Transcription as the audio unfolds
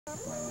From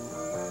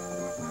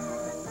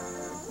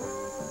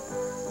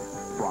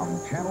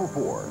Channel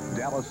 4,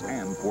 Dallas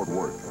and Fort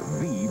Worth,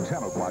 the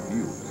 10 o'clock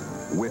news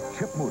with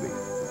Chip Moody,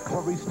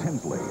 Clarice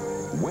Tinsley,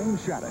 Wayne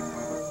Shattuck,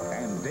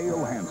 and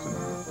Dale Hansen.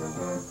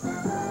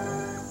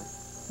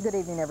 Good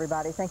evening,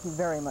 everybody. Thank you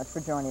very much for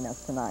joining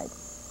us tonight.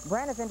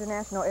 Braniff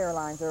International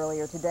Airlines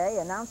earlier today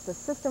announced a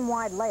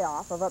system-wide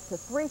layoff of up to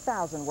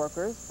 3,000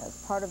 workers as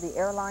part of the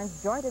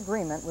airline's joint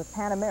agreement with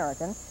Pan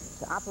American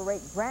to operate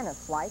Braniff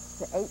flights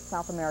to 8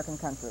 South American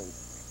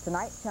countries.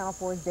 Tonight, Channel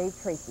 4's Dave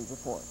Tracy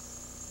reports.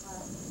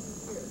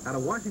 At a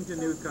Washington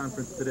news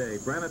conference today,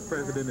 Braniff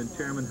President and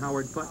Chairman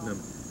Howard Putnam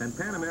and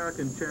Pan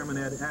American Chairman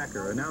Ed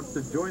Acker announced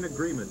a joint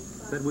agreement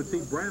that would see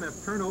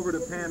Braniff turn over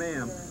to Pan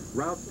Am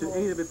routes to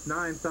 8 of its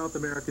 9 South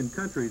American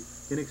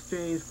countries in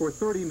exchange for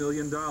 $30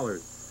 million.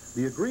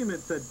 The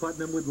agreement, said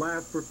Putnam, would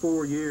last for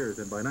 4 years,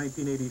 and by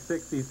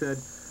 1986, he said,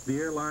 the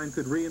airline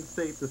could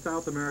reinstate the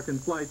South American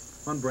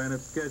flights on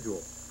Braniff's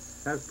schedule.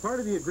 As part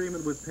of the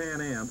agreement with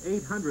Pan Am,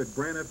 800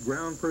 Braniff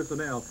ground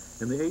personnel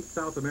in the 8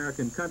 South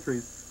American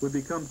countries would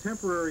become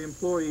temporary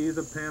employees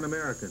of Pan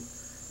American.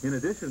 In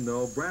addition,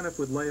 though, Braniff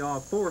would lay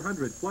off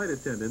 400 flight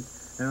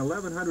attendants and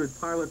 1,100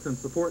 pilots and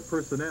support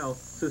personnel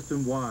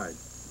system-wide.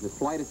 The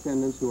flight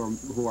attendants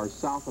who are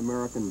South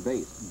American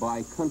based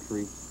by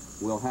country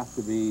will have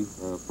to be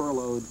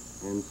furloughed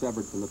and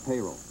severed from the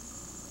payroll.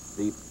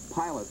 The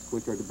pilots,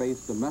 which are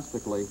based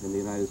domestically in the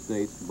United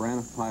States,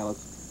 Braniff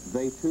pilots,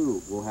 they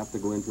too will have to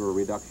go into a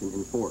reduction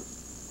in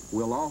force.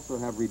 We'll also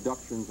have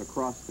reductions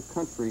across the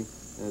country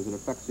as it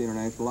affects the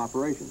international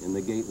operation in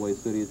the gateway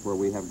cities where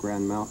we have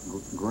ground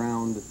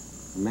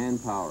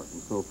manpower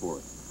and so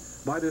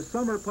forth. By this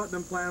summer,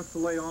 Putnam plans to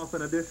lay off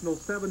an additional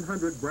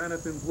 700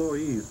 Braniff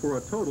employees for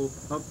a total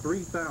of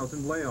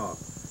 3,000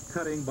 layoffs,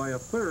 cutting by a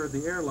third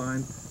the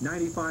airline's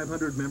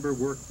 9,500-member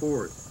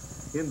workforce.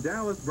 In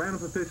Dallas,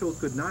 Braniff officials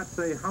could not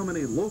say how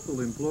many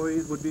local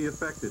employees would be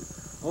affected,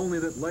 only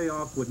that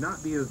layoffs would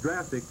not be as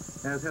drastic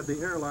as had the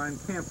airline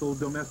canceled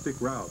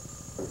domestic routes.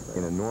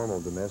 In a normal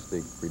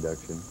domestic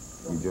reduction,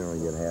 you generally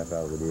get half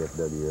out of the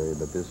DFW area,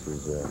 but this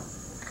is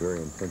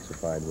very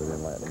intensified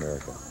within Latin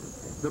America.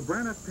 The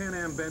Braniff Pan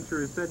Am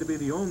venture is said to be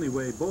the only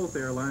way both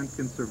airlines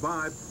can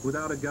survive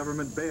without a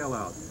government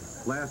bailout.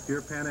 Last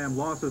year, Pan Am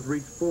losses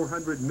reached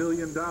 $400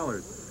 million.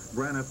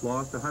 Braniff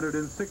lost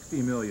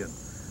 $160 million.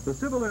 The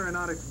Civil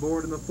Aeronautics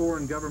Board and the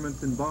foreign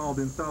governments involved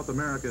in South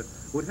America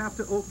would have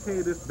to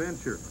okay this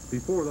venture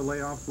before the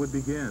layoffs would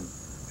begin.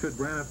 Should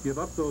Braniff give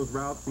up those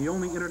routes, the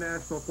only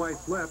international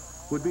flights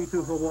left would be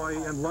to Hawaii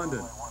and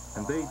London,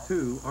 and they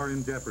too are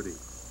in jeopardy.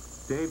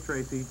 Dave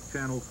Tracy,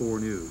 Channel 4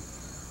 News.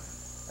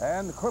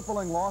 And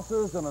crippling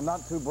losses and a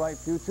not-too-bright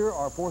future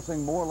are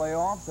forcing more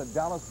layoffs at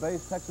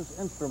Dallas-based Texas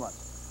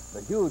Instruments.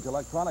 The huge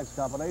electronics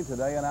company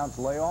today announced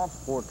layoffs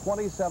for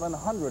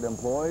 2,700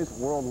 employees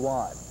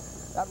worldwide.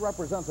 That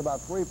represents about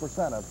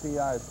 3% of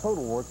TI's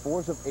total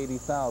workforce of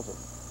 80,000.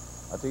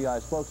 A TI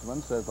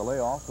spokesman says the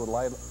layoffs would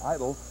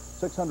idle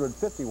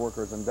 650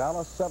 workers in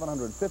Dallas,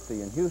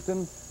 750 in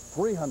Houston,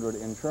 300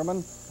 in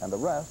Sherman, and the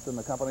rest in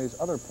the company's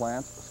other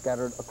plants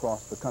scattered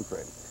across the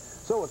country.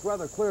 So it's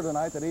rather clear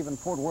tonight that even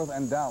Fort Worth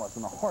and Dallas,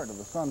 in the heart of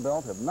the Sun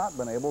Belt, have not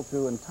been able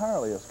to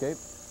entirely escape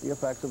the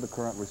effects of the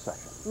current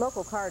recession.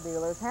 Local car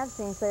dealers have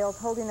seen sales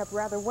holding up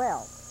rather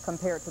well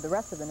compared to the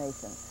rest of the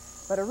nation.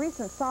 But a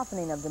recent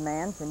softening of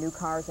demand for new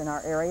cars in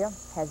our area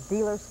has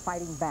dealers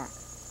fighting back.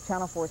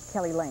 Channel 4's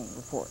Kelly Lane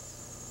reports.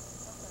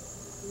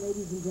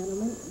 Ladies and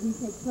gentlemen, we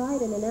take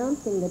pride in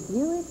announcing that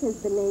Buick has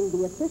been named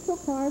the official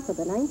car for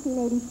the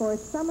 1984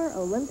 Summer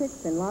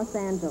Olympics in Los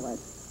Angeles.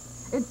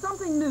 It's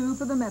something new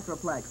for the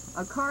Metroplex,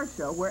 a car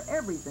show where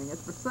everything is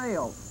for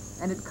sale.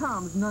 And it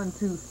comes none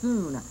too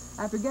soon.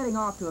 After getting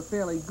off to a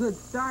fairly good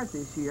start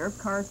this year,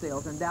 car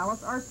sales in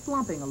Dallas are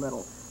slumping a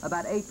little,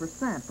 about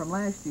 8% from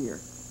last year.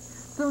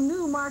 So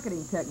new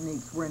marketing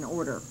techniques were in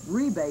order.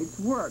 Rebates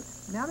worked.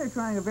 Now they're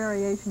trying a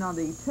variation on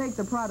the take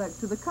the product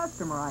to the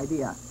customer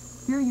idea.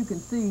 Here you can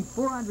see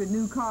 400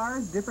 new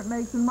cars, different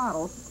makes and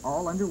models,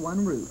 all under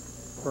one roof.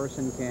 A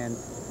person can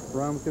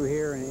roam through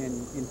here and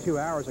in 2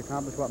 hours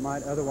accomplish what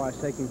might otherwise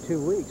take him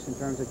 2 weeks in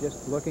terms of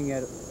just looking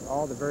at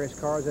all the various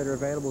cars that are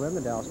available in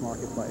the Dallas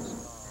marketplace.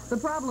 The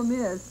problem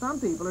is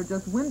some people are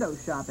just window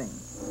shopping.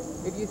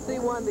 If you see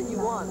one that you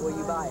want, will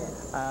you buy it?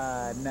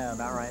 No,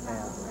 not right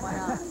now. Why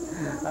not?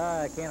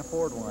 I can't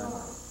afford one.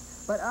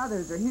 But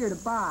others are here to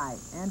buy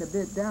and a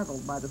bit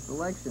dazzled by the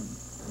selection.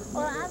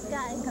 Well, I've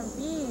gotten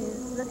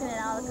confused looking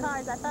at all the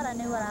cars. I thought I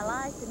knew what I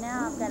liked, and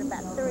now I've got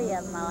about 3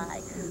 of them I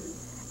like.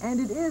 And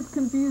it is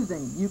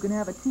confusing. You can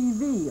have a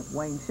TV.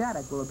 Wayne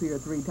Shattuck will appear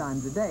 3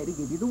 times a day to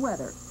give you the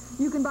weather.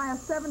 You can buy a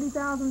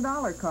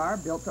 $70,000 car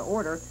built to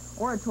order,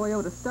 or a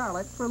Toyota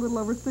Starlet for a little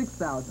over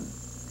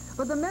 $6,000.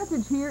 But the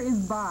message here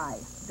is buy.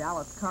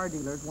 Dallas car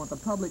dealers want the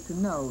public to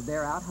know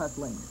they're out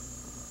hustling.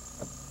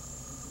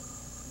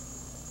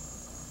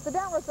 The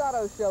Dallas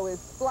Auto Show is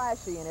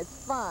flashy and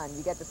it's fun.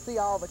 You get to see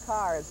all the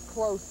cars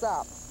close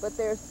up. But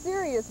there's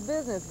serious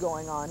business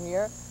going on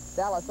here.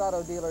 Dallas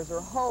auto dealers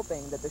are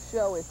hoping that the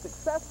show is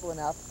successful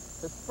enough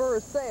to spur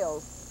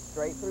sales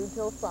straight through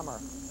till summer.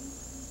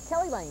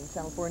 Kelly Lane,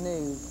 Channel 4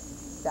 News,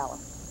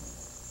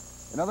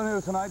 Dallas. In other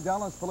news tonight,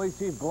 Dallas Police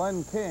Chief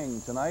Glenn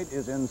King tonight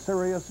is in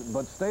serious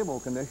but stable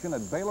condition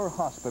at Baylor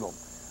Hospital.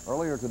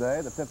 Earlier today,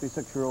 the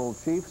 56-year-old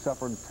chief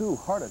suffered 2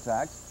 heart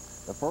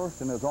attacks, the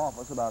first in his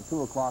office about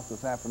 2 o'clock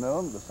this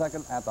afternoon, the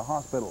second at the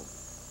hospital.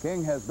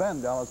 King has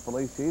been Dallas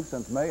Police Chief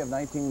since May of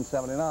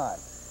 1979.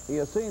 He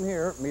is seen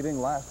here meeting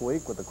last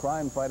week with the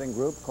crime-fighting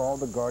group called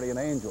the Guardian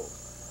Angels.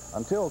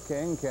 Until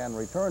King can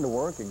return to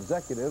work,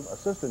 Executive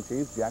Assistant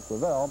Chief Jack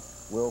Lavelle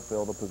will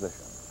fill the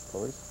position.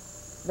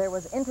 Clarice? There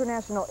was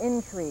international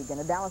intrigue in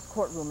a Dallas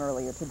courtroom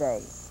earlier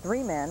today.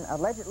 3 men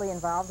allegedly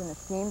involved in a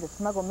scheme to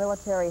smuggle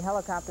military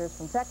helicopters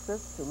from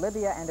Texas to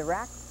Libya and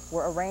Iraq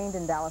were arraigned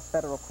in Dallas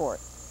federal court.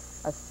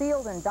 A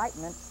sealed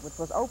indictment, which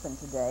was opened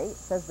today,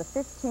 says the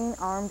 15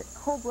 armed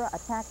Cobra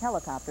attack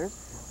helicopters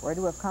were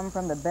to have come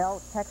from the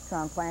Bell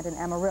Textron plant in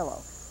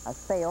Amarillo, a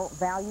sale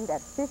valued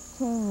at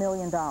 $15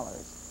 million.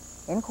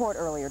 In court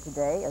earlier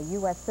today, a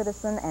U.S.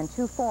 citizen and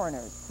 2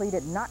 foreigners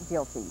pleaded not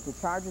guilty to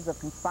charges of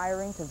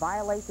conspiring to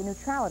violate the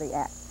Neutrality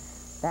Act.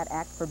 That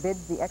act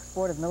forbids the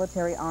export of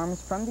military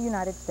arms from the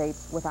United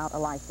States without a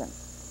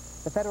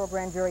license. The federal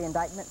grand jury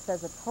indictment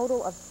says a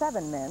total of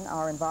 7 men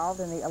are involved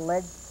in the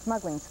alleged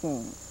smuggling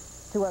scheme.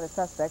 2 other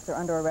suspects are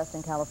under arrest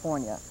in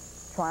California.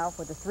 Trial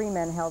for the 3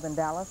 men held in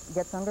Dallas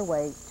gets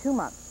underway 2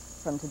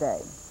 months from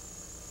today.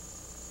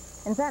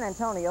 In San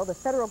Antonio, the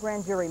federal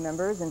grand jury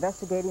members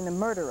investigating the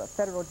murder of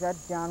federal Judge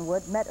John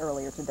Wood met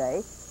earlier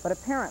today, but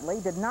apparently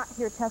did not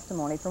hear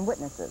testimony from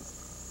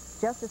witnesses.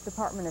 Justice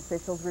Department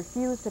officials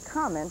refused to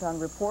comment on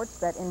reports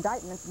that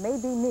indictments may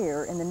be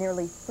near in the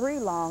nearly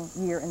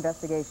 3-long-year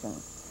investigation.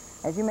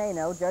 As you may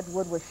know, Judge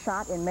Wood was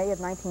shot in May of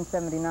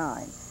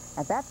 1979.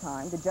 At that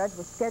time, the judge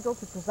was scheduled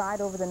to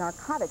preside over the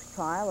narcotics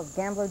trial of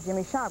gambler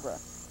Jimmy Chagra.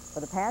 For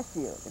the past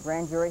year, the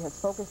grand jury has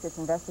focused its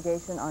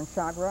investigation on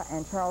Chagra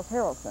and Charles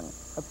Harrelson,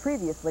 a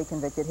previously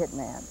convicted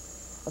hitman.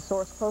 A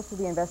source close to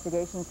the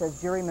investigation says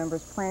jury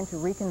members plan to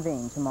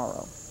reconvene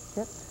tomorrow.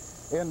 Chip?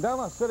 In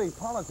Dallas City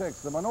politics,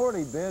 the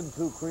minority bid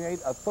to create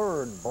a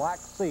 3rd black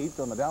seat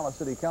on the Dallas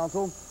City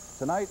Council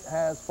tonight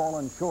has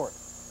fallen short.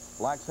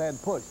 Blacks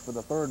had pushed for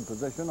the 3rd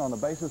position on the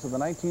basis of the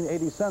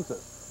 1980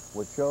 census,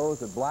 which shows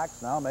that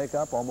blacks now make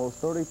up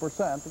almost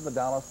 30% of the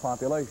Dallas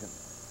population.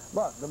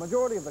 But the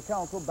majority of the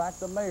council backed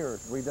the mayor's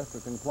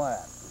redistricting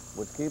plan,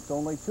 which keeps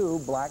only 2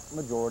 black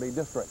majority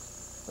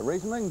districts. The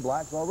reasoning,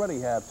 blacks already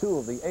have 2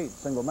 of the 8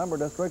 single-member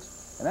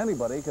districts, and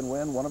anybody can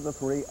win 1 of the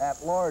 3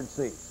 at-large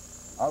seats.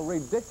 A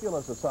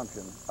ridiculous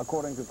assumption,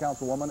 according to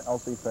Councilwoman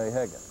Elsie Faye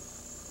Hagan.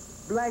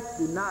 Blacks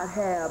do not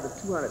have the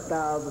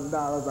 $200,000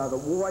 out of the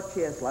war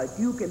chest like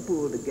you can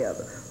pull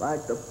together,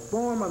 like the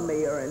former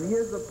mayor and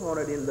his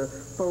opponent in the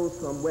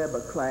Folsom-Weber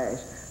clash,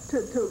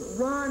 to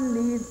run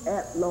these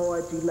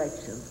at-large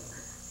elections.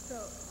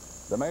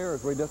 The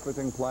mayor's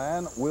redistricting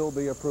plan will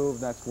be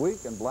approved next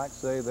week, and blacks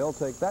say they'll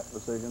take that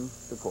decision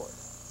to court.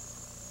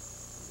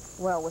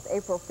 Well, with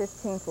April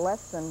 15th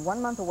less than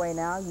 1 month away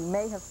now, you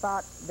may have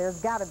thought there's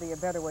got to be a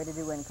better way to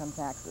do income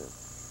taxes.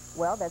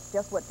 Well, that's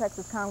just what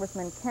Texas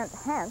Congressman Kent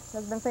Hance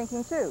has been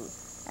thinking, too.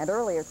 And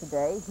earlier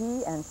today,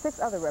 he and 6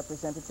 other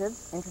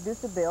representatives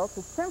introduced a bill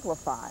to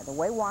simplify the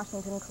way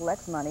Washington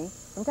collects money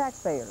from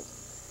taxpayers.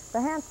 The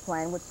Hance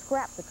plan would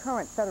scrap the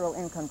current federal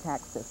income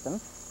tax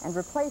system and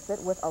replace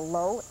it with a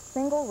low,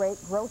 single-rate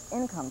gross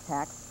income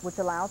tax, which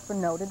allows for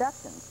no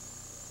deductions.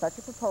 Such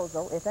a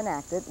proposal, if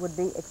enacted, would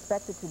be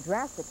expected to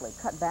drastically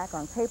cut back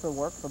on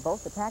paperwork for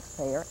both the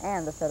taxpayer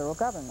and the federal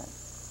government.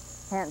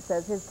 Hance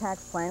says his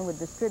tax plan would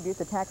distribute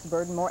the tax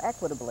burden more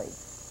equitably.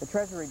 The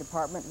Treasury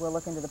Department will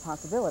look into the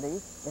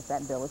possibilities if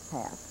that bill is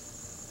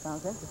passed.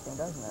 Sounds interesting,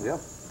 doesn't it? Yep.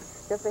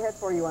 Just ahead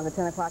for you on the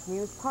 10 o'clock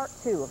news, part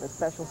 2 of a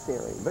special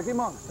series. Vicki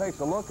Monks takes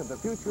a look at the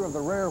future of the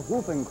rare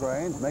whooping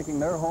cranes making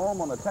their home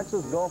on the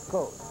Texas Gulf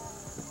Coast.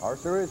 Our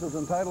series is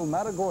entitled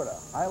Matagorda,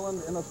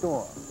 Island in a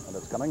Storm, and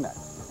it's coming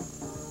next.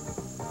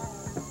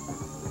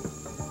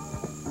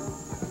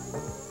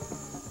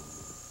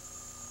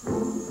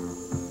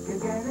 Can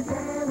get a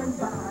diamond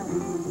body,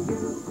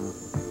 you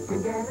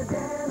can get a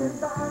diamond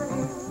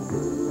body.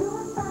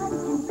 Your body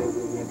can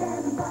be a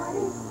diamond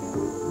body.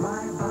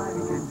 My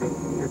body can be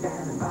a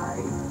diamond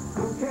body.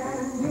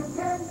 You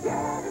can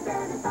get a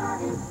diamond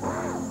body.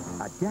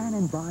 Wow! A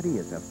Dannon body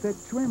is a fit,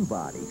 trim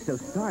body, so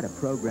start a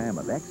program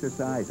of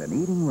exercise and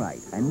eating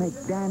right, and make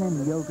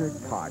Dannon yogurt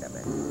part of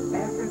it.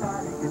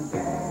 Everybody can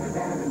get a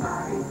Dannon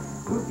body.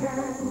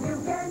 You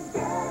can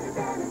get a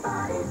Dannon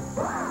body.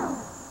 Wow!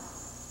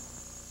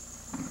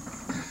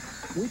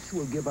 Which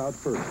will give out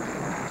first?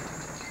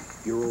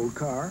 Your old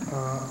car?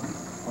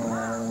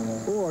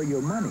 Or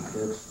your money?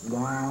 It's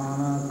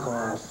gonna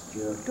cost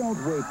you.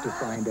 Don't wait to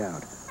find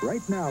out.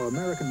 Right now,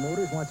 American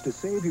Motors wants to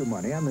save you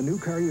money on the new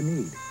car you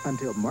need.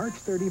 Until March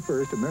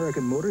 31st,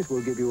 American Motors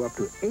will give you up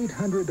to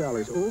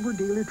 $800 over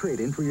dealer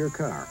trade-in for your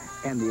car.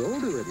 And the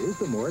older it is,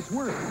 the more it's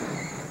worth.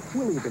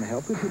 We'll even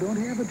help if you don't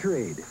have a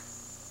trade.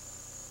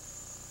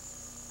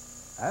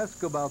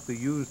 Ask about the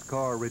used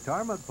car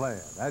retirement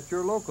plan at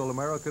your local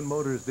American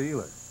Motors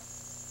dealer.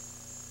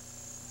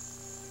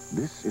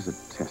 This is a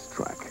test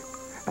track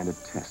and a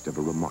test of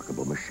a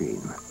remarkable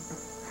machine.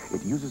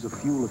 It uses a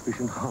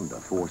fuel-efficient Honda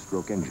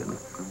 4-stroke engine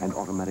and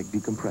automatic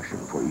decompression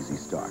for easy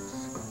starts.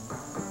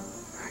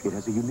 It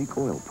has a unique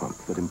oil pump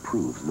that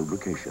improves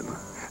lubrication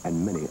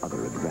and many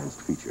other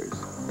advanced features.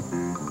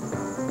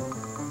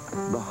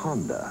 The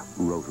Honda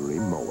Rotary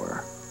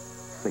Mower.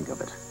 Think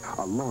of it,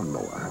 a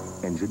lawnmower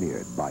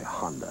engineered by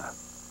Honda.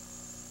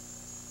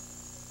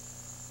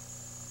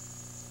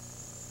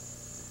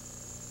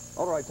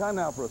 All right, time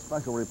now for a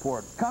special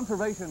report.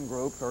 Conservation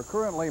groups are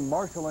currently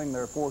marshaling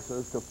their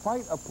forces to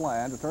fight a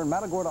plan to turn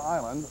Matagorda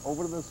Island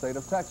over to the state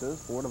of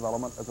Texas for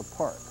development as a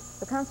park.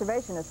 The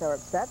conservationists are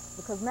upset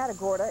because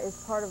Matagorda is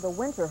part of the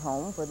winter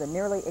home for the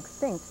nearly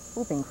extinct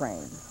whooping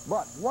crane.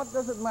 But what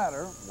does it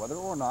matter whether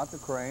or not the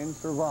cranes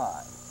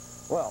survive?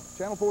 Well,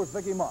 Channel 4's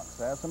Vicki Monks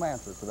has some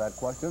answers to that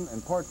question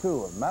in part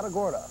 2 of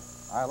Matagorda,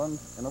 Island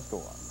in a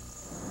Storm.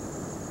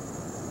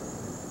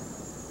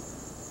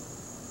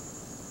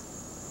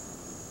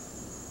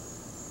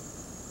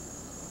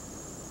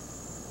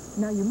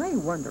 Now, you may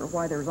wonder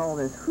why there's all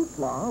this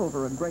hoopla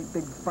over a great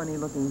big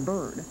funny-looking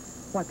bird.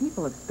 Why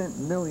people have spent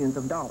millions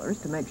of dollars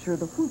to make sure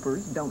the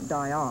whoopers don't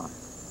die off.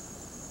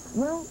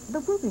 Well, the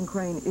whooping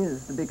crane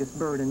is the biggest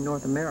bird in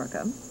North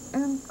America,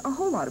 and a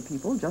whole lot of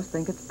people just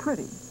think it's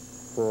pretty.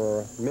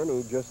 For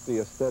many, just the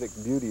aesthetic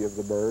beauty of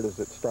the bird as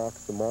it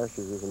stalks the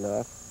marshes is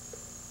enough.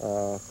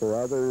 For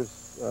others,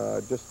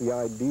 just the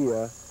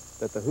idea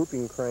that the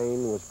whooping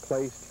crane was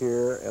placed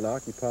here and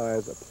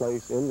occupies a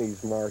place in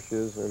these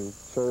marshes and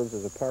serves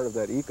as a part of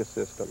that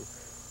ecosystem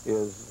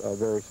is a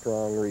very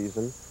strong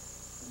reason.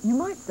 You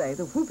might say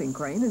the whooping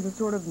crane is a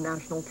sort of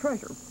national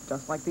treasure,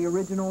 just like the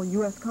original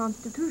U.S.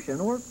 Constitution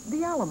or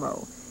the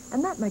Alamo,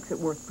 and that makes it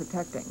worth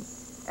protecting.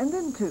 And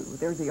then, too,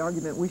 there's the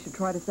argument we should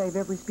try to save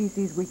every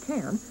species we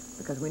can,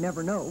 because we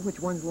never know which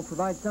ones will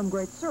provide some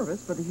great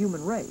service for the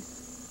human race.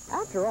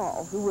 After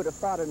all, who would have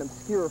thought an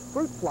obscure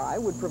fruit fly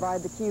would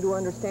provide the key to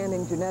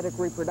understanding genetic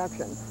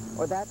reproduction,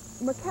 or that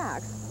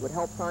macaques would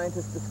help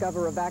scientists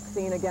discover a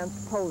vaccine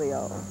against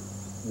polio?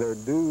 There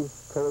do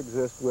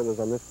coexist with us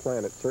on this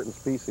planet certain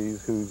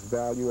species whose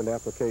value and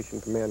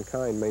application to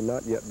mankind may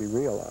not yet be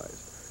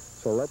realized.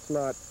 So let's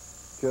not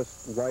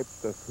just wipe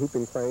the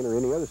whooping crane or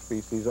any other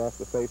species off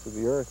the face of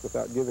the earth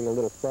without giving a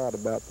little thought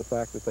about the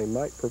fact that they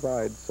might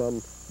provide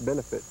some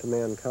benefit to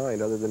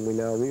mankind other than we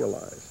now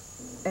realize.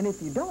 And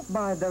if you don't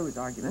buy those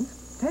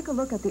arguments, take a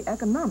look at the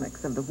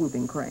economics of the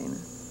whooping crane.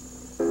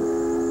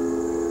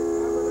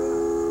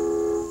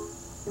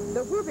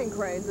 The whooping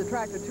cranes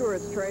attract a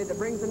tourist trade that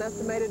brings an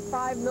estimated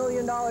 $5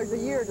 million a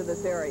year to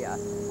this area.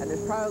 And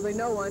there's probably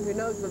no one who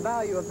knows the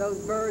value of those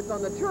birds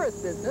on the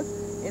tourist business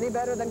any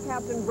better than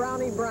Captain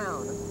Brownie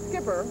Brown,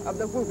 skipper of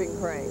the whooping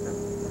crane.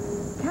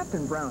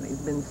 Captain Brownie's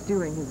been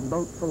steering his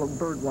boat full of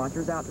bird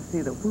watchers out to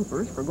see the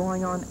whoopers for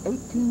going on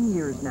 18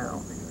 years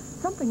now.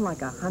 Something like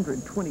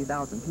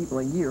 120,000 people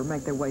a year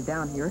make their way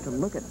down here to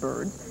look at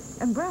birds,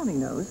 and Brownie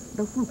knows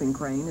the whooping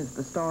crane is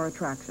the star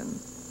attraction.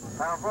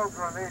 Now, folks,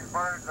 when these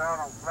birds are out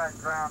on flat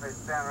ground, they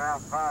stand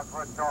around 5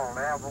 foot tall.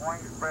 They have a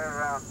wingspan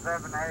around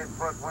 7 to 8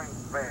 foot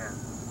wingspan.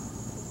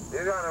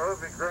 You got a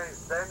whooping crane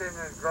standing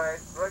in the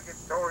grass, looking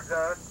towards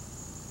us.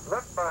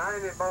 Look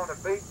behind him on the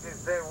beach and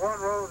say,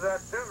 1 rosette,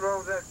 2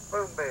 rosette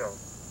spoonbill.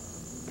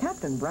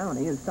 Captain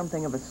Brownie is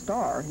something of a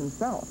star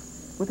himself.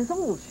 With his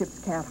old ship's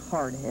cat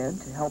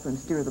Hardhead to help him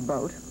steer the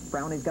boat,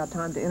 Brownie's got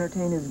time to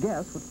entertain his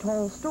guests with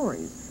tall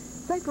stories.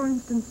 Say, for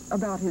instance,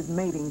 about his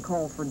mating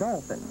call for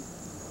dolphins.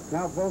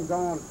 Now, folks, I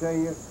want to tell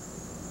you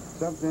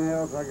something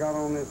else I got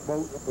on this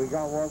boat. We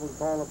got what we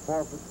call a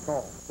porpoise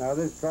call. Now,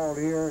 this call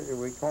here,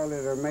 we call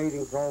it a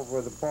mating call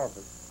for the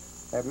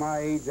porpoise. At my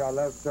age, I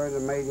love to turn the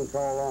mating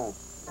call on.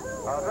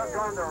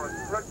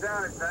 Look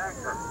down at the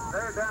anchor.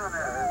 They're down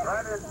there,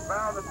 right in the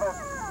bow of the boat.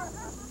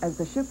 As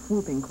the ship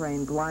whooping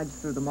crane glides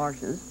through the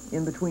marshes,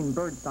 in between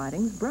bird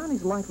sightings,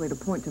 Brownie's likely to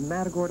point to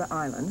Matagorda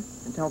Island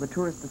and tell the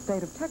tourists the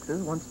state of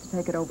Texas wants to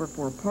take it over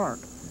for a park.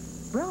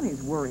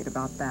 Brownie's worried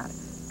about that,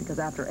 because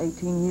after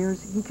 18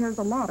 years, he cares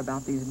a lot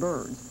about these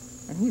birds,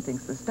 and he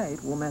thinks the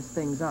state will mess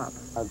things up.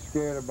 I'm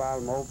scared about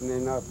them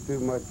opening up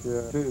too much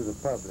to the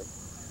public.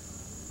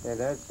 And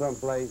that's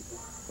someplace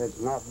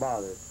that's not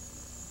bothered.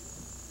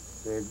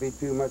 There'd be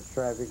too much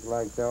traffic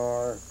like there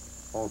are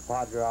on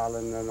Padre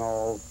Island and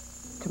all.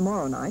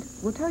 Tomorrow night,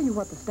 we'll tell you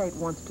what the state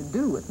wants to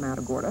do with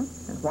Matagorda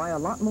and why a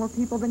lot more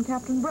people than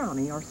Captain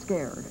Brownie are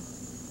scared.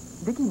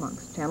 Vicki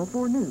Monks, Channel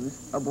 4 News,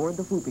 aboard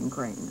the whooping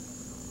crane.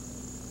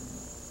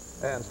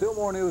 And still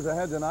more news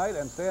ahead tonight,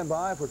 and stand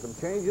by for some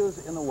changes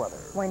in the weather.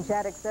 Wayne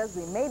Shattuck says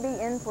we may be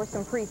in for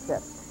some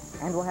precip,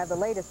 and we'll have the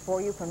latest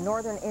for you from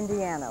northern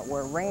Indiana,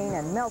 where rain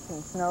and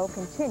melting snow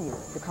continue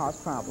to cause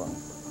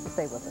problems.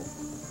 Stay with us.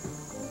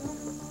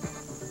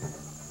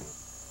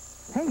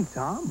 Hey,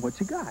 Tom, what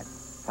you got?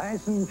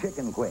 Tyson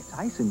Chicken Quick.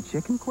 Tyson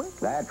Chicken Quick?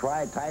 That's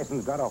right.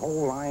 Tyson's got a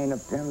whole line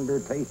of tender,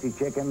 tasty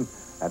chicken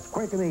that's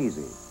quick and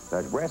easy.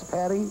 There's breast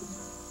patties,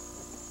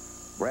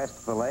 breast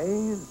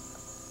fillets,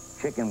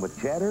 chicken with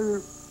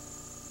cheddar,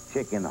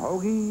 chicken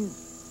hoagies,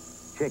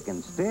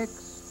 chicken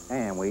sticks,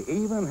 And we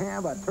even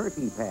have a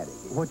turkey patty.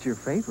 What's your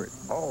favorite?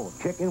 Oh,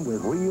 chicken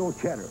with real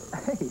cheddar.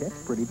 Hey,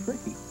 that's pretty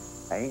tricky.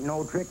 Ain't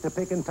no trick to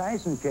picking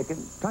Tyson chicken.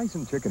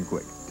 Tyson Chicken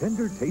Quick.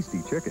 Tender,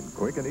 tasty chicken.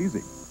 Quick and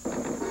easy.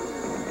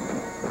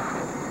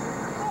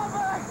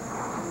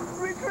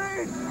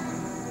 Retreat!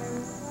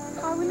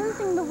 Are we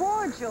losing the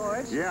war,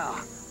 George?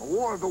 Yeah, a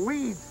war of the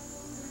weeds.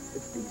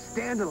 It's these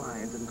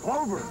dandelions and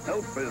clover.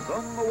 Help is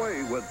on the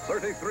way with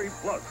 33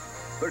 Plus.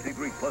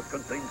 33 Plus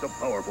contains a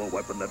powerful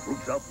weapon that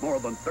roots out more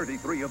than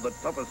 33 of the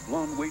toughest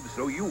lawn weeds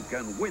so you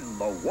can win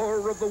the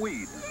war of the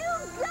weeds. You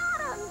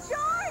got him,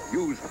 George!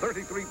 Use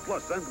 33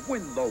 Plus and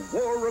win the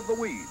war of the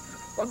weeds.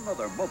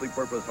 Another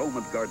multi-purpose home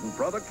and garden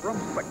product from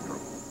Spectrum.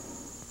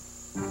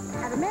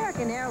 At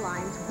American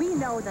Airlines, we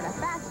know that a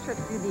fast trip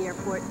through the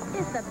airport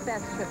is the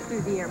best trip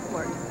through the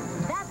airport.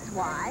 That's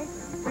why...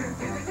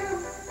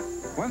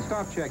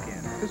 One-stop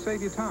check-in to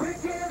save you time.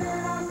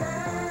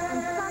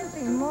 And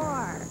something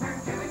more.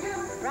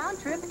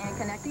 Round-trip and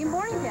connecting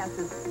boarding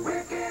passes.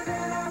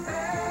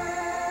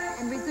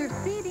 And reserve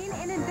seating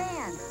in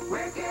advance.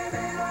 We're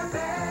giving our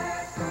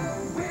best.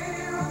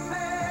 We're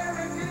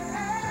American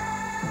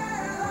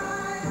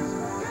Airlines.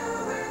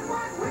 Doing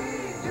what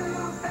we do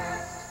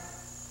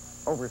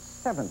best. Over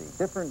 70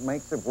 different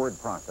makes of word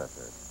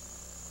processors.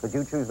 Could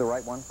you choose the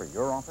right one for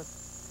your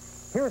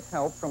office? Here's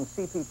help from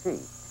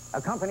CPT,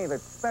 a company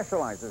that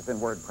specializes in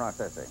word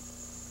processing.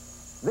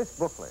 This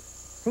booklet,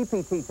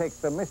 CPT Takes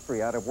the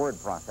Mystery Out of Word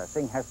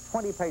Processing, has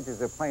 20 pages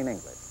of plain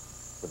English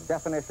with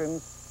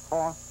definitions,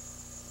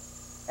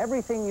 costs,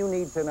 everything you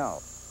need to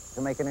know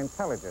to make an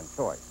intelligent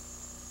choice.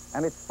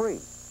 And it's free.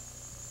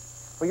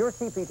 For your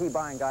CPT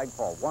buying guide,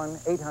 call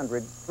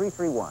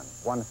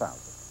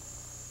 1-800-331-1000.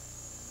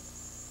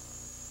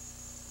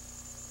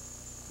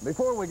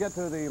 Before we get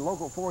to the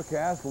local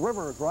forecast,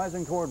 rivers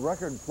rising toward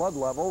record flood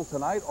levels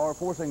tonight are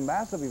forcing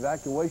massive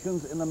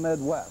evacuations in the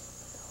Midwest.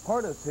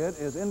 Hardest hit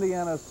is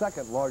Indiana's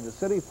second largest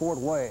city, Fort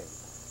Wayne.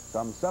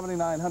 Some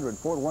 7,900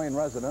 Fort Wayne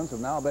residents have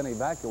now been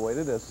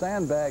evacuated as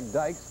sandbag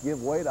dikes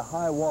give way to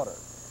high water.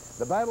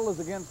 The battle is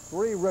against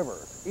 3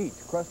 rivers,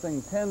 each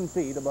cresting 10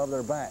 feet above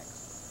their banks.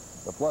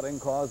 The flooding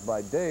caused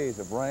by days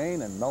of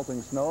rain and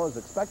melting snow is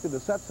expected to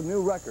set some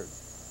new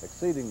records,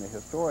 exceeding the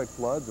historic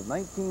floods of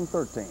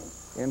 1913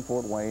 in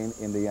Fort Wayne,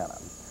 Indiana.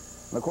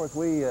 And of course,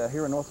 we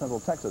here in north central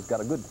Texas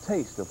got a good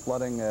taste of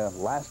flooding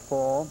last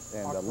fall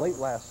and late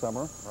last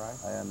summer. Right.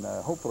 And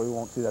hopefully we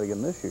won't see that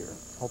again this year.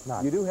 Hope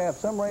not. You do have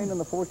some rain in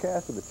the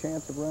forecast with a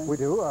chance of rain? We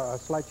do. A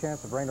slight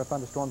chance of rain or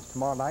thunderstorms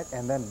tomorrow night,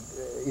 and then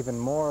even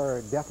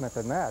more definite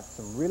than that,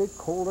 some really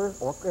colder,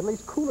 or at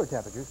least cooler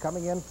temperatures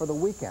coming in for the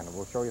weekend.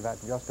 We'll show you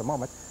that in just a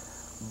moment.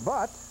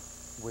 But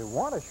we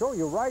want to show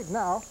you right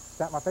now,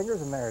 snap my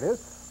fingers and there it is,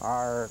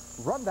 our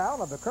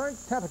rundown of the current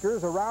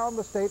temperatures around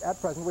the state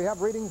at present. We have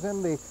readings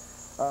in the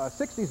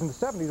 60s and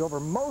 70s over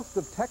most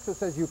of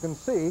Texas, as you can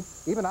see,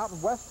 even out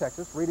in West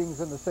Texas, readings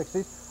in the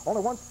 60s.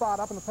 Only one spot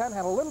up in the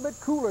Panhandle, a little bit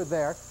cooler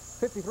there,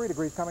 53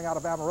 degrees coming out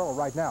of Amarillo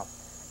right now.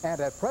 And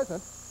at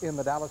present, in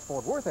the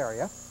Dallas-Fort Worth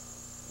area,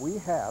 we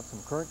have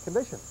some current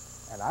conditions.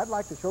 And I'd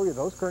like to show you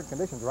those current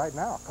conditions right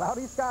now.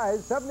 Cloudy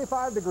skies,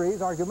 75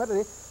 degrees, our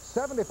humidity,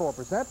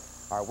 74%.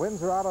 Our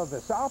winds are out of the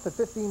south at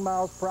 15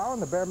 miles per hour,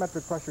 and the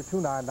barometric pressure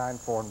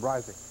 2994 and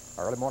rising.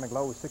 Our early morning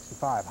low is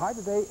 65. High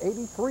today,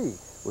 83.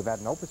 We've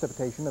had no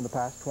precipitation in the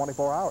past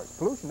 24 hours.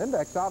 Pollution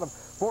index out of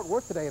Fort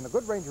Worth today in the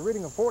good range of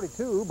reading of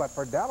 42, but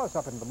for Dallas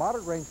up into the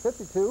moderate range,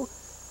 52.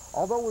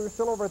 Although we were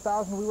still over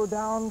 1,000, we were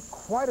down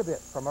quite a bit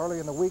from early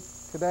in the week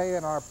today,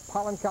 and our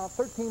pollen count,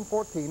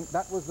 1314,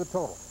 that was the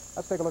total.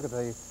 Let's take a look at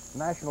the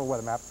national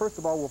weather map. First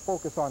of all, we'll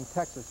focus on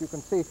Texas. You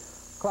can see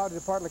cloudy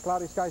to partly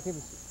cloudy skies,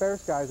 even fair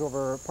skies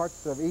over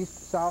parts of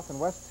east, south, and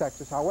west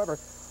Texas. However,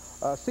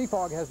 sea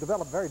fog has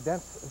developed, very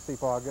dense sea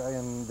fog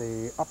in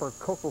the upper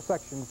coastal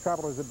section.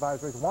 Travelers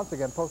advisories once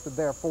again posted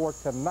there for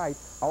tonight.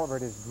 However,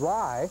 it is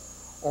dry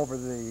over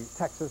the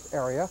Texas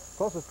area.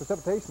 Closest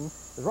precipitation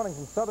is running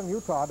from southern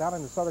Utah down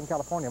into southern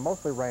California,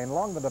 mostly rain.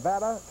 Along the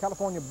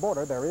Nevada-California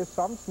border, there is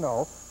some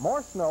snow.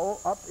 More snow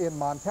up in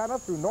Montana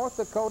through North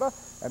Dakota,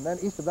 and then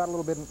east of that a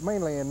little bit,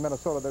 mainly in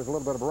Minnesota, there's a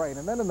little bit of rain.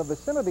 And then in the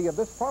vicinity of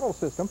this frontal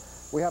system,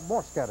 we have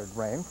more scattered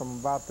rain from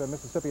about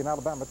Mississippi and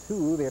Alabama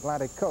to the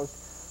Atlantic coast.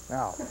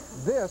 Now,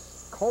 this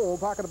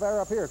cold pocket of air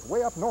up here, it's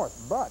way up north,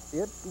 but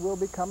it will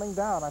be coming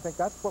down. I think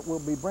that's what will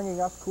be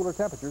bringing us cooler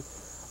temperatures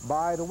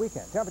by the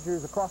weekend.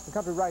 Temperatures across the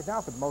country right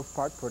now, for the most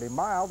part, pretty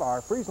mild.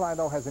 Our freeze line,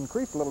 though, has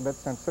increased a little bit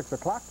since 6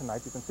 o'clock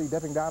tonight. You can see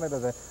dipping down into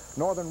the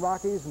northern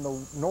Rockies and the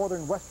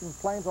northern western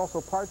plains,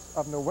 also parts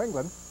of New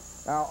England.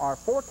 Now, our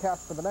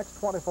forecast for the next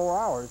 24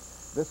 hours,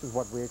 this is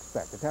what we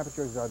expect. The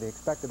temperatures are the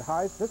expected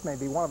highs. This may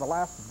be one of the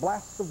last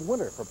blasts of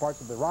winter for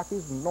parts of the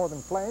Rockies and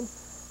northern plains.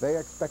 They are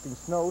expecting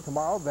snow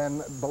tomorrow,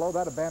 then below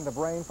that a band of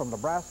rain from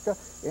Nebraska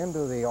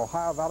into the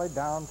Ohio Valley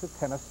down to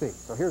Tennessee.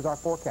 So here's our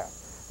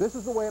forecast. This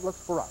is the way it looks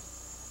for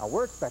us. Now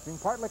we're expecting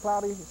partly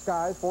cloudy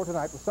skies for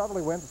tonight with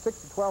southerly winds at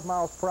 6 to 12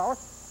 miles per hour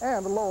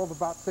and a low of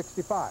about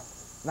 65.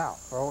 Now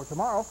for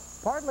tomorrow,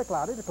 partly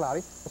cloudy to cloudy,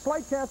 a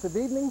slight chance of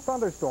evening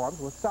thunderstorms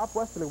with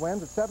southwesterly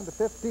winds at 7 to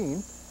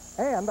 15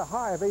 and a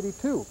high of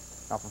 82.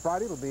 Now for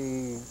Friday, it'll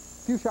be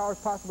a few showers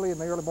possibly in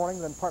the early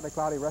morning, then partly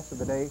cloudy rest of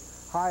the day,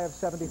 high of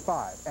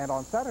 75. And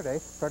on Saturday,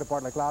 fairly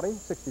partly cloudy,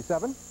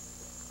 67.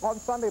 On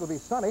Sunday, it'll be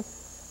sunny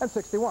and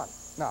 61.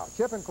 Now,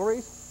 Chip and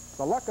Clarice,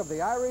 the luck of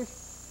the Irish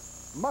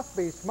must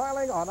be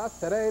smiling on us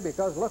today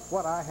because look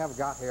what I have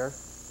got here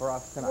for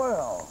us tonight.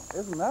 Well,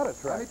 isn't that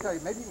attractive? Let me tell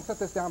you, maybe you can set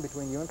this down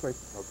between you and Clarice.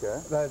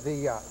 Okay.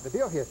 The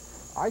deal here,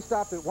 I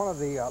stopped at one of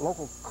the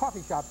local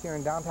coffee shops here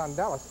in downtown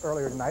Dallas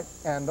earlier tonight,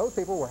 and those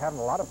people were having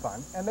a lot of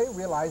fun, and they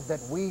realized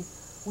that we,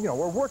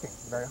 we're working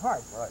very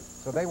hard. Right.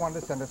 So they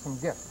wanted to send us some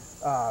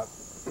gifts.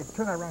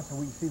 Turn that around so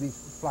we can see these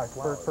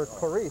flowers. For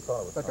Clarice,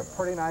 such a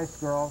pretty nice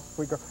girl,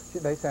 sweet girl.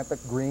 They sent the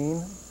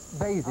green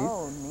daisies.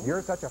 Oh, neat.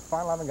 You're such a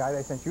fun-loving guy.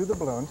 They sent you the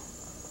balloons.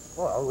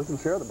 Well, we can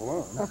share the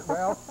balloons.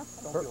 Well,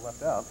 don't feel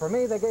left out. For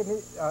me, they gave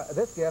me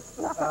this gift.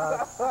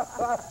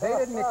 They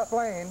didn't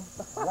explain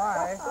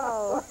why,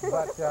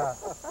 but...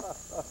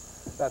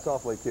 That's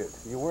awfully cute.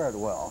 You wear it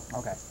well.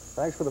 Okay.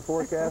 Thanks for the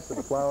forecast and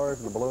the flowers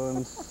and the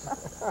balloons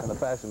and the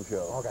fashion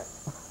show. Okay.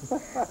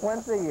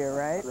 Once a year,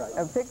 right? Right.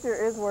 A picture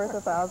is worth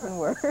 1,000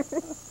 words.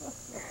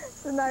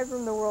 Tonight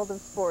from the world of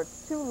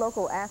sports, 2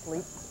 local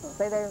athletes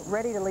say they're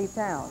ready to leave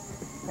town.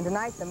 And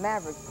tonight the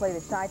Mavericks play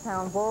the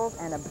Chi-Town Bulls,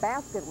 and a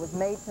basket was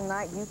made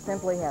tonight you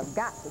simply have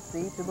got to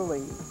see to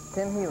believe.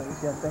 Tim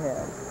Healy's just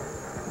ahead.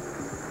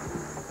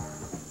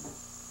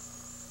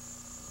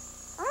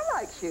 I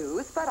like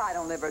shoes, but I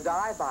don't live or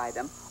die by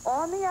them.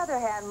 On the other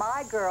hand,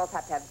 my girls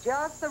have to have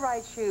just the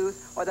right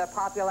shoes or their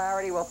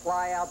popularity will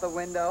fly out the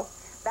window.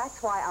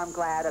 That's why I'm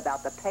glad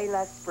about the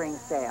Payless Spring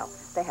Sale.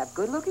 They have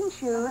good-looking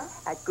shoes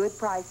at good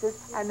prices,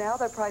 and now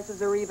their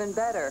prices are even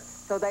better.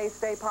 So they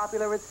stay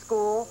popular at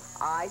school,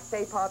 I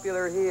stay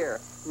popular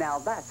here. Now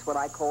that's what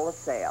I call a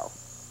sale.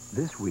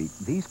 This week,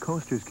 these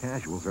Coasters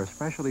casuals are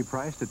specially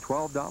priced at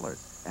 $12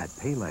 at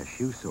Payless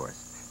Shoe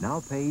Source.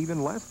 Now pay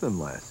even less than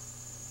less.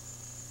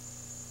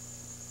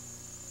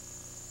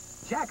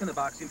 Jack in the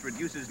Box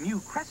introduces new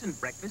crescent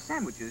breakfast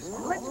sandwiches.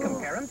 Let's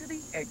compare them to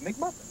the Egg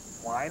McMuffin.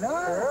 Why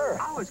not? Sure.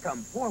 Ours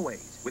come 4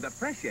 ways, with a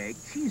fresh egg,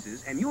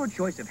 cheeses, and your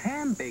choice of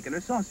ham, bacon,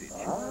 or sausage.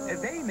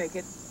 They make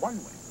it 1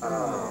 way.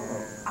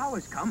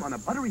 Ours come on a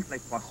buttery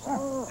flake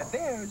croissant.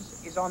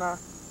 Theirs is on a...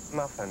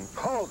 Muffin.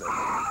 Hold it.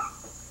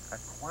 A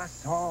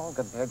croissant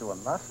compared to a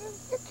muffin?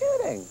 You're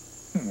kidding.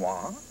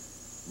 What?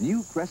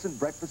 New crescent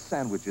breakfast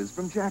sandwiches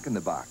from Jack in the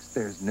Box.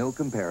 There's no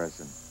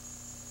comparison.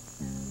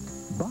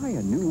 Buy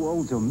a new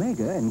Olds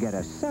Omega and get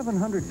a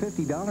 $750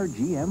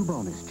 GM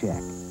bonus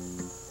check.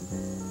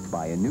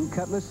 Buy a new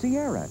Cutlass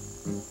Sierra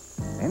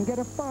and get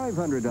a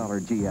 $500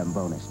 GM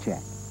bonus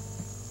check.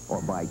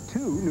 Or buy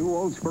 2 new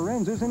Olds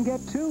Forenzas and get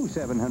 2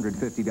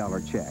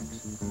 $750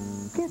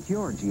 checks. Get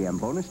your GM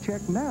bonus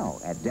check now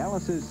at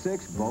Dallas's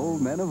 6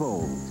 bold men of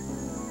Olds.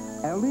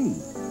 LE,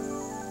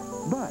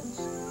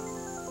 Butts,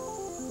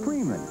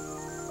 Freeman,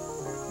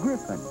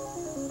 Griffin,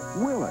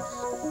 Willis,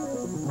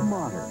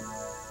 Modern.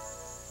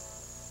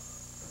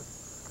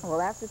 Well,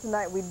 after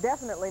tonight, we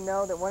definitely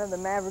know that one of the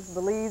Mavericks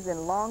believes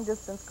in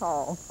long-distance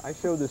calls. I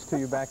showed this to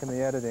you back in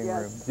the editing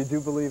Yes. room. Did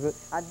you believe it?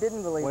 I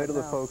didn't believe Wait it, till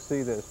the no. folks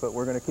see this, but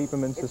we're going to keep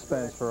them in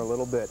suspense for a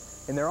little bit.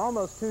 In their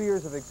almost 2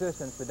 years of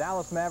existence, the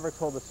Dallas Mavericks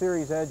hold the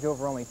series edge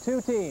over only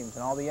 2 teams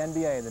in all the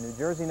NBA, the New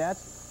Jersey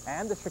Nets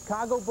and the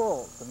Chicago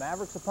Bulls. The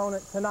Mavericks'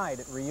 opponent tonight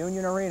at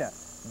Reunion Arena.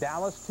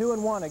 Dallas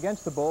 2-1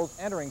 against the Bulls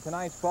entering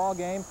tonight's ball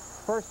game.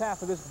 First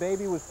half of this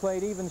baby was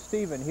played even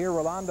Steven. Here,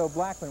 Rolando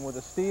Blackman with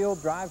a steal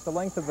drives the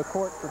length of the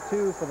court for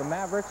 2 for the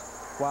Mavericks,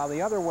 while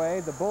the other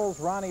way, the Bulls'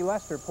 Ronnie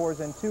Lester pours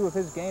in 2 of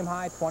his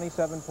game-high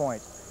 27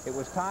 points. It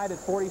was tied at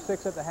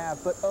 46 at the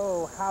half, but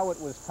oh, how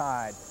it was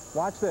tied.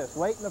 Watch this.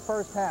 Late in the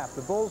first half,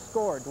 the Bulls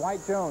scored.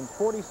 Dwight Jones,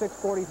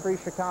 46-43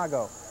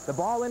 Chicago. The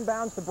ball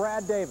inbounds to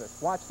Brad Davis.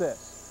 Watch this.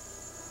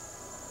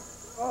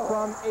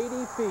 From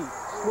 80 feet,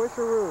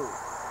 swisheroo.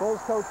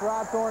 Bulls coach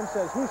Rod Thorne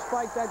says, who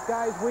spiked that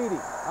guy's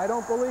Wheatie? I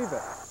don't believe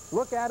it.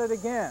 Look at it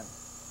again.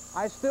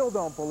 I still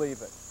don't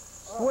believe it.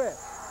 Swish.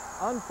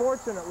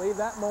 Unfortunately,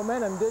 that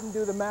momentum didn't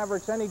do the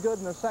Mavericks any good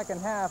in the second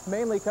half,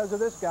 mainly because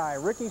of this guy,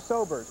 Ricky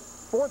Sobers.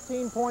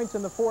 14 points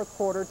in the fourth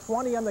quarter,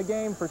 20 on the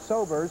game for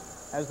Sobers.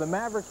 As the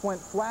Mavericks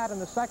went flat in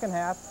the second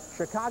half,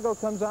 Chicago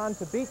comes on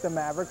to beat the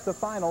Mavericks, the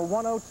final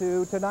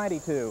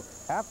 102-92.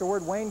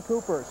 Afterward, Wayne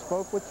Cooper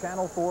spoke with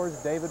Channel 4's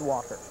David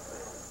Walker.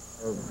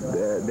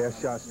 Their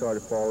shots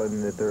started falling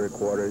in the third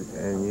quarter,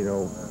 and, you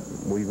know,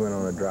 we went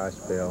on a dry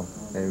spell.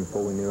 And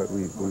before we knew it,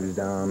 we was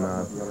down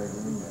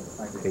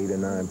 8 or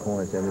 9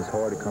 points. And it's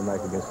hard to come back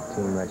against a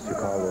team like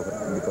Chicago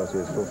because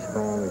they're so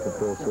strong and can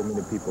throw so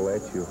many people at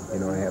you.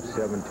 You know, they have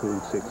 7'2",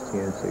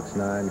 6'10",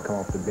 6'9", come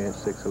off the bench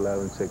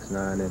 6'11",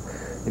 6'9", and,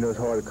 you know, it's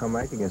hard to come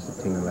back against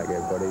a team like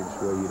that, but they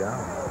just wear you down.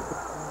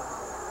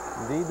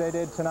 Indeed, they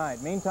did tonight.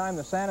 Meantime,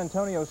 the San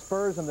Antonio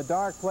Spurs in the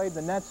dark played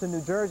the Nets in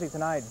New Jersey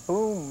tonight.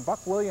 Boom,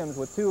 Buck Williams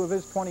with 2 of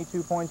his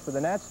 22 points for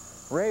the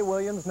Nets. Ray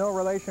Williams, no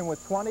relation,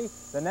 with 20.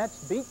 The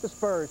Nets beat the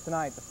Spurs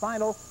tonight. The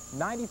final,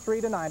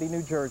 93-90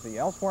 New Jersey.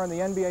 Elsewhere on the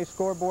NBA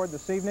scoreboard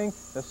this evening,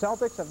 the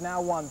Celtics have now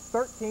won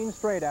 13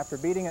 straight after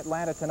beating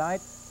Atlanta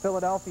tonight.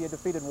 Philadelphia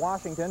defeaed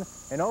Washington.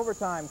 In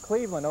overtime,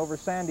 Cleveland over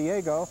San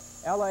Diego.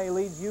 L.A.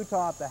 leads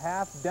Utah at the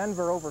half.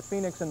 Denver over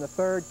Phoenix in the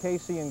third.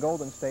 KC and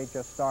Golden State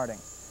just starting.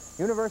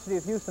 University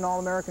of Houston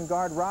All-American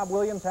guard Rob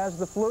Williams has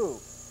the flu.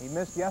 He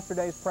missed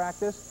yesterday's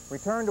practice,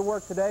 returned to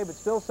work today, but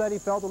still said he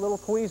felt a little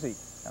queasy.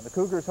 Now, the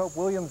Cougars hope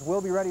Williams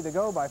will be ready to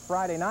go by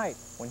Friday night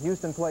when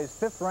Houston plays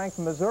 5th-ranked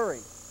Missouri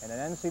in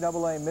an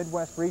NCAA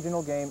Midwest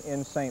Regional game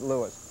in St.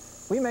 Louis.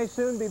 We may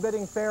soon be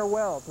bidding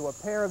farewell to a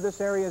pair of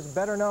this area's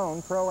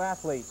better-known pro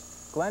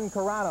athletes. Glenn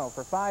Carano,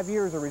 for 5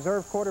 years a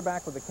reserve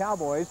quarterback with the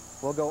Cowboys,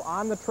 will go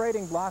on the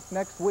trading block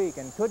next week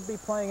and could be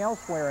playing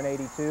elsewhere in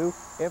 '82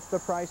 if the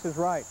price is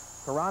right.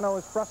 Carano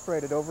is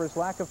frustrated over his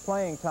lack of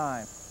playing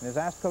time and has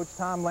asked Coach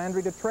Tom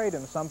Landry to trade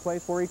him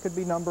someplace where he could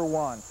be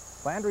 #1.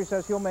 Landry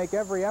says he'll make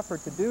every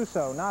effort to do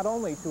so, not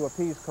only to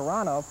appease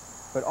Carano,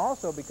 but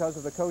also because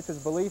of the coach's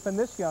belief in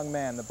this young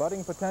man, the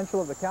budding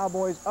potential of the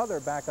Cowboys' other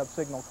backup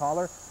signal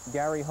caller,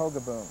 Gary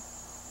Hogaboom.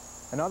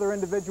 Another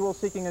individual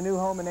seeking a new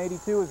home in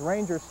 '82 is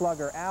Rangers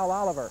slugger Al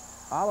Oliver.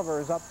 Oliver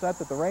is upset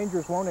that the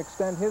Rangers won't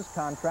extend his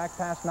contract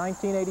past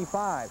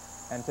 1985,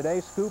 and today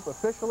Scoop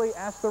officially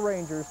asked the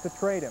Rangers to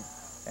trade him.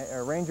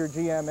 Ranger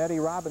GM Eddie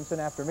Robinson,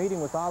 after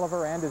meeting with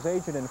Oliver and his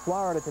agent in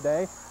Florida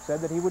today,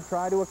 said that he would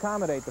try to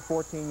accommodate the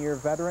 14-year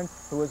veteran,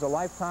 who is a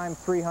lifetime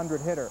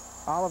 300 hitter.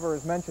 Oliver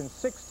has mentioned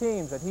 6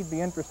 teams that he'd be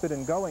interested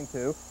in going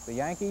to: the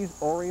Yankees,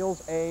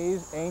 Orioles,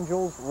 A's,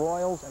 Angels,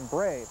 Royals, and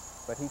Braves,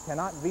 but he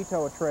cannot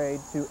veto a trade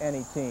to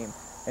any team.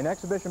 In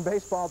exhibition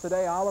baseball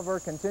today, Oliver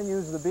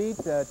continues the beat,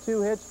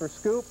 2 hits for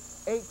Scoop,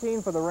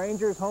 18 for the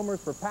Rangers,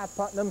 homers for Pat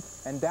Putnam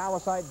and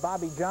Dallasite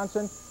Bobby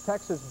Johnson.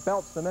 Texas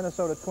belts the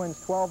Minnesota Twins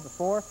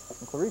 12-4.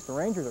 And Clarice, the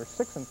Rangers are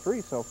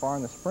 6-3 so far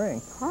in the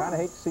spring. Kind of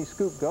hate to see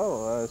Scoop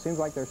go. Seems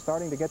like they're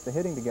starting to get the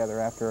hitting together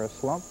after a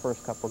slump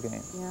first couple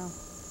games. Yeah.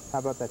 How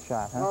about that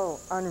shot, huh? Oh,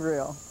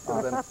 unreal.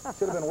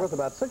 Should have been worth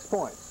about 6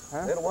 points.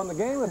 Huh? They'd have won the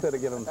game if they'd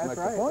have given them some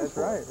extra points.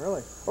 That's right,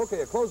 really.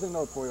 Okay, a closing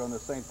note for you on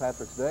this St.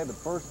 Patrick's Day, but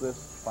first this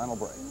final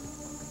break.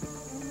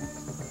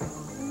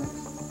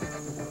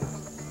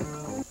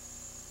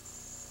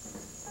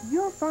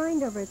 You'll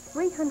find over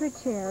 300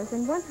 chairs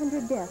and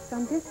 100 desks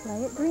on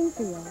display at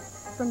Greenfield.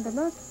 From the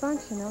most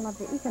functional of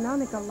the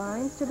economical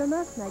lines to the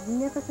most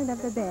magnificent of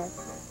the best.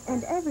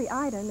 And every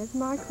item is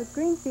marked with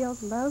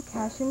Greenfield's low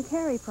cash and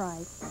carry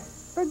price.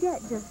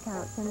 Forget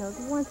discounts and those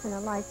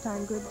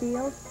once-in-a-lifetime good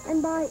deals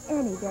and buy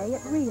any day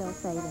at real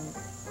savings.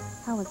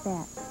 How was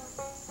that?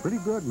 Pretty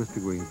good,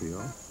 Mr.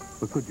 Greenfield.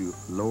 But could you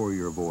lower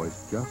your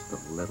voice just a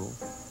little?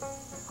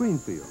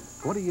 Greenfield,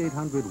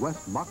 2800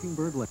 West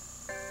Mockingbird Lane.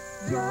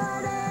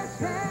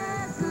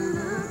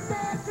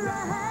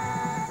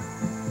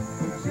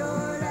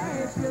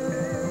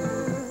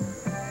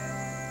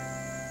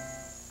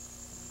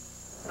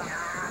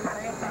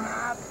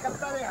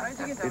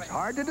 It's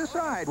hard to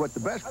decide what the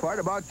best part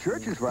about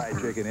Church's fried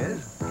chicken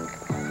is.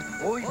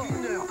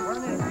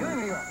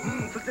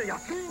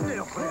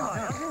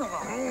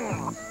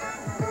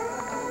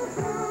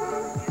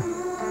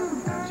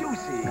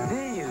 Juicy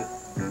deal.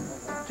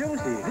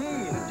 Juicy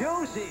deal.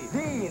 Juicy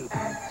deal.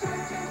 At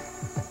Church's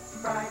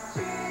fried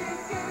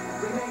chicken,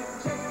 we make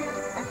chicken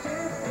and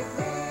juicy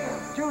deal.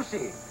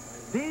 Juicy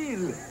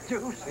deal.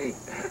 Juicy.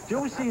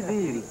 Juicy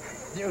deal.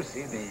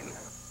 Juicy deal.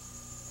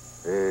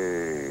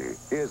 Hey,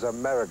 here's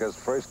America's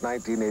first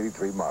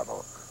 1983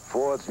 model,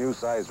 Ford's new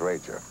size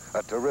Ranger,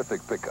 a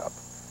terrific pickup.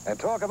 And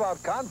talk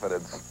about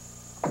confidence.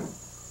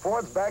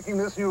 Ford's backing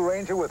this new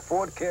Ranger with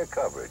Ford Care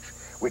coverage,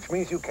 which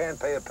means you can't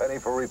pay a penny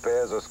for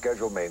repairs or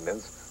scheduled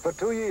maintenance for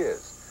 2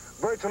 years.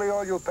 Virtually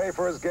all you'll pay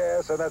for is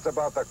gas, and that's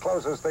about the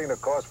closest thing to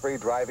cost-free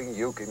driving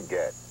you can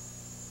get.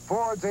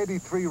 Ford's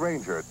 '83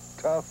 Ranger,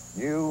 tough,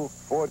 new,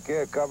 Ford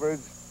Care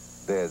coverage,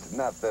 there's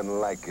nothing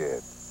like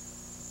it.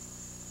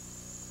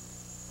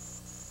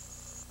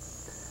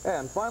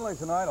 And finally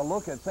tonight, a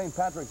look at St.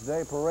 Patrick's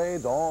Day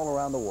parades all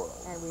around the world.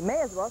 And we may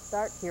as well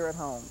start here at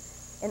home.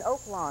 In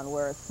Oak Lawn,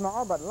 where a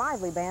small but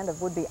lively band of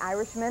would-be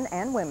Irishmen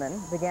and women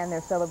began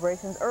their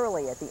celebrations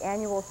early at the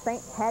annual St.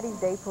 Patty's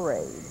Day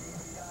Parade.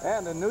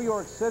 And in New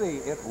York City,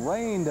 it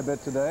rained a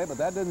bit today, but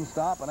that didn't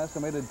stop an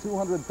estimated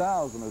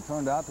 200,000 who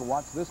turned out to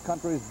watch this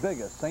country's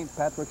biggest St.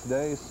 Patrick's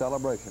Day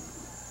celebration.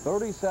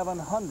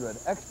 3,700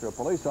 extra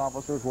police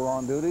officers were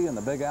on duty in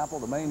the Big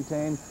Apple to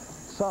maintain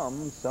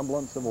some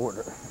semblance of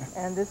order.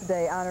 And this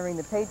day honoring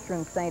the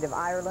patron saint of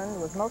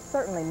Ireland was most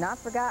certainly not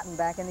forgotten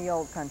back in the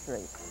old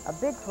country. A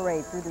big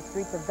parade through the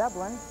streets of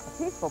Dublin, a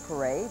peaceful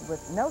parade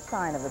with no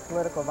sign of the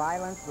political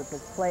violence which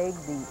has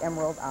plagued the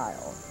Emerald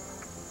Isle.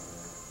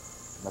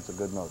 That's a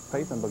good note.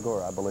 Faith and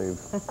Begora, I believe.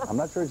 I'm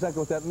not sure exactly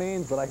what that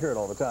means, but I hear it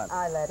all the time.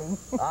 I let him.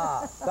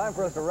 Time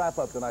for us to wrap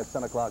up tonight's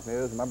 10 o'clock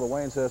news. Remember,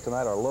 Wayne says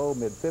tonight our low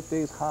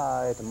mid-50s,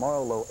 high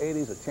tomorrow, low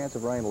 80s, a chance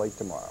of rain late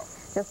tomorrow.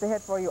 Just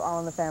ahead for you all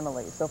in the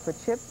family. So for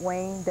Chip,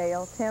 Wayne,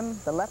 Dale, Tim,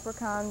 the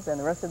Leprechauns, and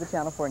the rest of the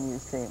Channel 4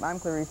 News team,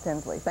 I'm Clarice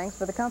Tinsley. Thanks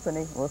for the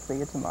company. We'll see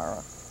you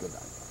tomorrow. Good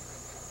night.